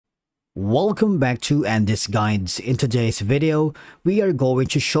Welcome back to Andy's Guides. In today's video, we are going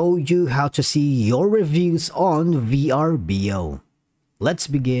to show you how to see your reviews on VRBO. Let's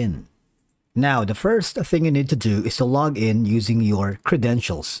begin. Now, the first thing you need to do is to log in using your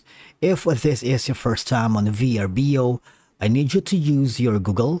credentials. If this is your first time on VRBO, I need you to use your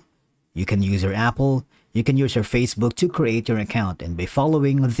Google, you can use your Apple, you can use your Facebook to create your account, and by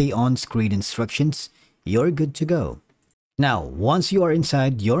following the on-screen instructions, you're good to go. Now, once you are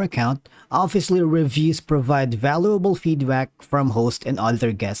inside your account, obviously reviews provide valuable feedback from hosts and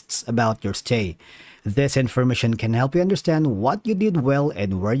other guests about your stay. This information can help you understand what you did well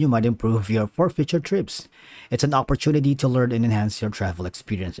and where you might improve for future trips. It's an opportunity to learn and enhance your travel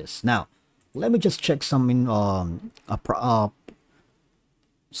experiences. Now, let me just check some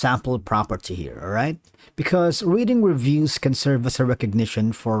sample property here, alright? Because reading reviews can serve as a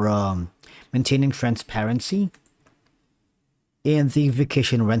recognition for maintaining transparency in the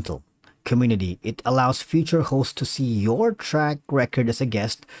vacation rental community. It allows future hosts to see your track record as a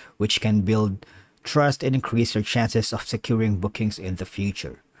guest, which can build trust and increase your chances of securing bookings in the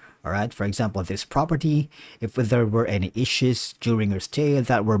future. Alright, for example, this property, if there were any issues during your stay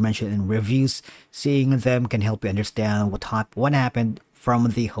that were mentioned in reviews, seeing them can help you understand what happened from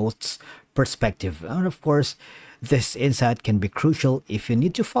the host's perspective. And of course, this insight can be crucial if you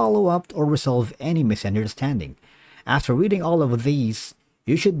need to follow up or resolve any misunderstanding. After reading all of these,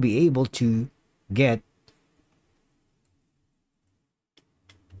 you should be able to get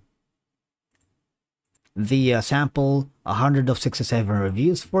the sample 100 of 67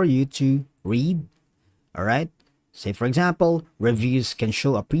 reviews for you to read. Alright, say for example, reviews can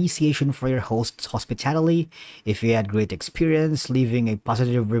show appreciation for your host's hospitality. If you had great experience, leaving a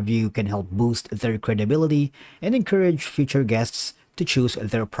positive review can help boost their credibility and encourage future guests to choose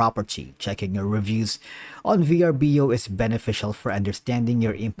their property. Checking your reviews on VRBO is beneficial for understanding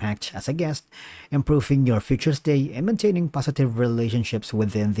your impact as a guest, improving your future stay, and maintaining positive relationships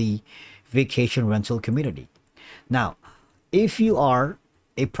within the vacation rental community. Now, if you are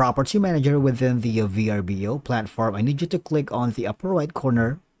a property manager within the VRBO platform, I need you to click on the upper right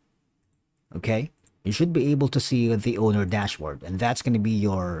corner. Okay, you should be able to see the owner dashboard, and that's going to be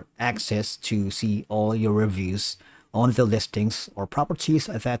your access to see all your reviews on the listings or properties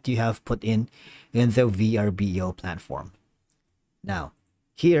that you have put in the VRBO platform. Now,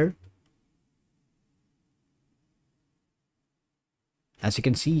 here, as you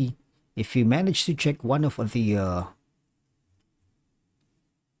can see, if you manage to check one of the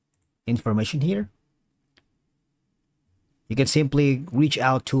information here, you can simply reach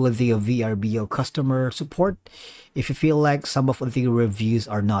out to the VRBO customer support if you feel like some of the reviews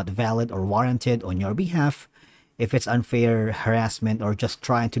are not valid or warranted on your behalf, if it's unfair, harassment, or just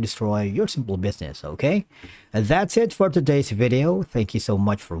trying to destroy your simple business, okay? And that's it for today's video. Thank you so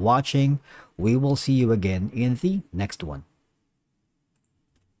much for watching. We will see you again in the next one.